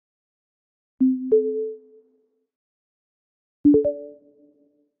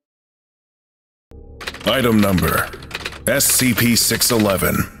Item Number: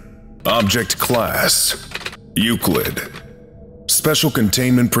 SCP-611. Object Class: Euclid. Special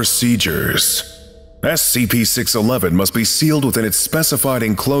Containment Procedures: SCP-611 must be sealed within its specified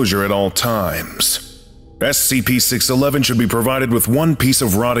enclosure at all times. SCP-611 should be provided with 1 piece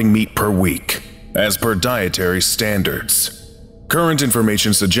of rotting meat per week, as per dietary standards. Current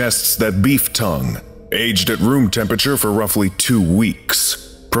information suggests that beef tongue, aged at room temperature for roughly 2 weeks,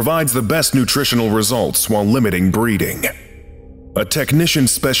 provides the best nutritional results while limiting breeding. A technician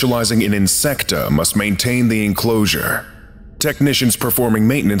specializing in insecta must maintain the enclosure. Technicians performing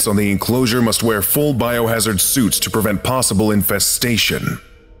maintenance on the enclosure must wear full biohazard suits to prevent possible infestation.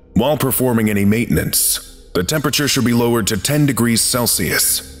 While performing any maintenance, the temperature should be lowered to 10 degrees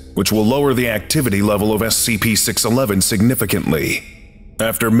Celsius, which will lower the activity level of SCP-611 significantly.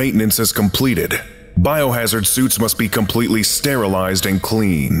 After maintenance is completed, biohazard suits must be completely sterilized and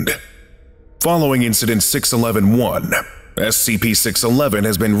cleaned. Following Incident 611-1, SCP-611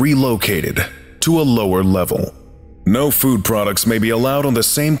 has been relocated to a lower level. No food products may be allowed on the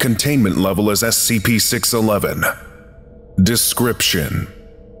same containment level as SCP-611. Description: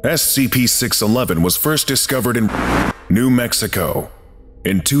 SCP-611 was first discovered in New Mexico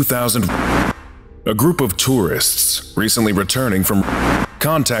in 2000. A group of tourists, recently returning from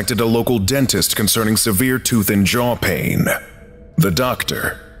contacted a local dentist concerning severe tooth and jaw pain. The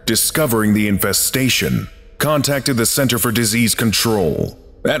doctor, discovering the infestation, contacted the Center for Disease Control,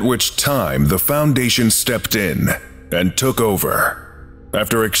 at which time the Foundation stepped in and took over.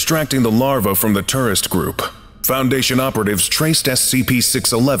 After extracting the larva from the tourist group, Foundation operatives traced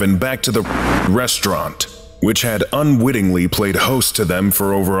SCP-611 back to the restaurant, which had unwittingly played host to them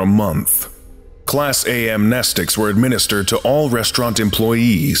for over a month. Class A amnestics were administered to all restaurant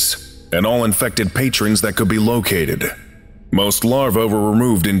employees and all infected patrons that could be located. Most larvae were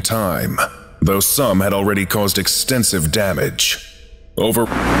removed in time, though some had already caused extensive damage. Over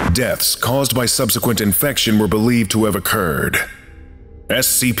deaths caused by subsequent infection were believed to have occurred.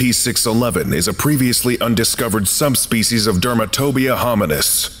 SCP-611 is a previously undiscovered subspecies of Dermatobia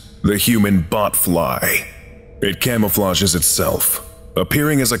hominis, the human botfly. It camouflages itself,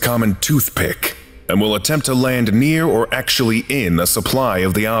 appearing as a common toothpick, and will attempt to land near or actually in a supply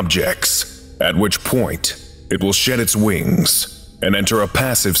of the objects, at which point it will shed its wings and enter a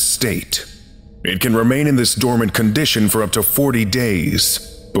passive state. It can remain in this dormant condition for up to 40 days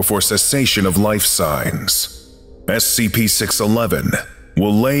before cessation of life signs. SCP-611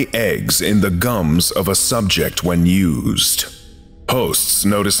 will lay eggs in the gums of a subject when used. Hosts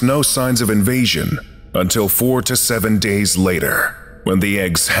notice no signs of invasion until 4 to 7 days later, when the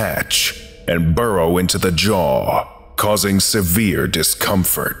eggs hatch and burrow into the jaw, causing severe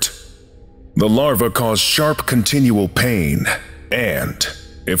discomfort. The larvae cause sharp continual pain and,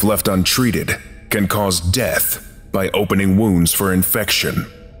 if left untreated, can cause death by opening wounds for infection.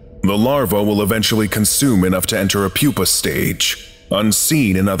 The larva will eventually consume enough to enter a pupa stage,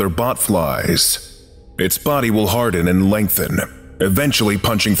 unseen in other botflies. Its body will harden and lengthen, eventually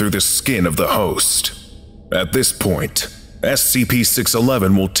punching through the skin of the host. At this point,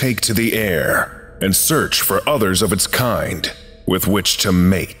 SCP-611 will take to the air and search for others of its kind with which to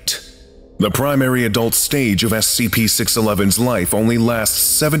mate. The primary adult stage of SCP-611's life only lasts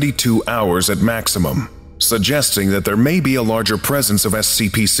 72 hours at maximum, suggesting that there may be a larger presence of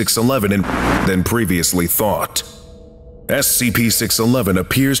SCP-611 than previously thought. SCP-611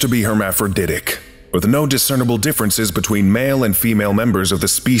 appears to be hermaphroditic, with no discernible differences between male and female members of the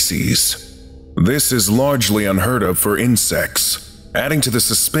species. This is largely unheard of for insects, adding to the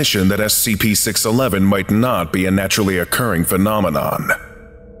suspicion that SCP-611 might not be a naturally occurring phenomenon.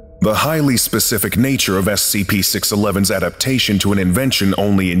 The highly specific nature of SCP-611's adaptation to an invention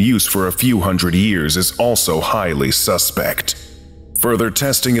only in use for a few hundred years is also highly suspect. Further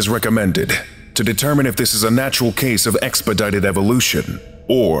testing is recommended to determine if this is a natural case of expedited evolution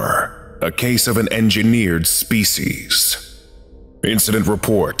or a case of an engineered species. Incident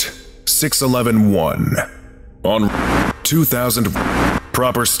Report 611-1. On 2000,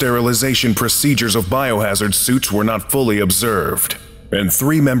 proper sterilization procedures of biohazard suits were not fully observed, and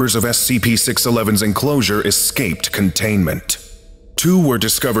 3 members of SCP-611's enclosure escaped containment. 2 were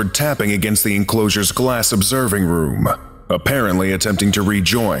discovered tapping against the enclosure's glass observing room, apparently attempting to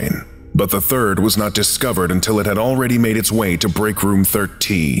rejoin, but the 3rd was not discovered until it had already made its way to Break Room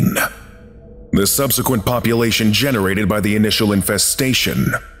 13. The subsequent population generated by the initial infestation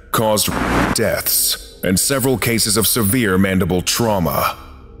caused deaths and several cases of severe mandible trauma.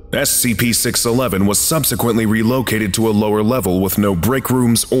 SCP-611 was subsequently relocated to a lower level with no break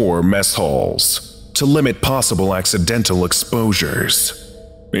rooms or mess halls, to limit possible accidental exposures.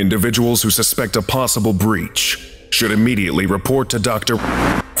 Individuals who suspect a possible breach should immediately report to Dr.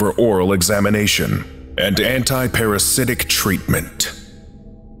 for oral examination and anti-parasitic treatment.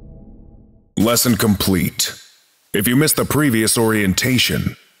 Lesson complete. If you missed the previous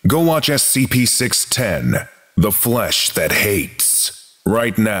orientation, go watch SCP-610, The Flesh That Hates,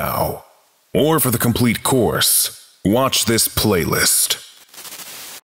 right now. Or for the complete course, watch this playlist.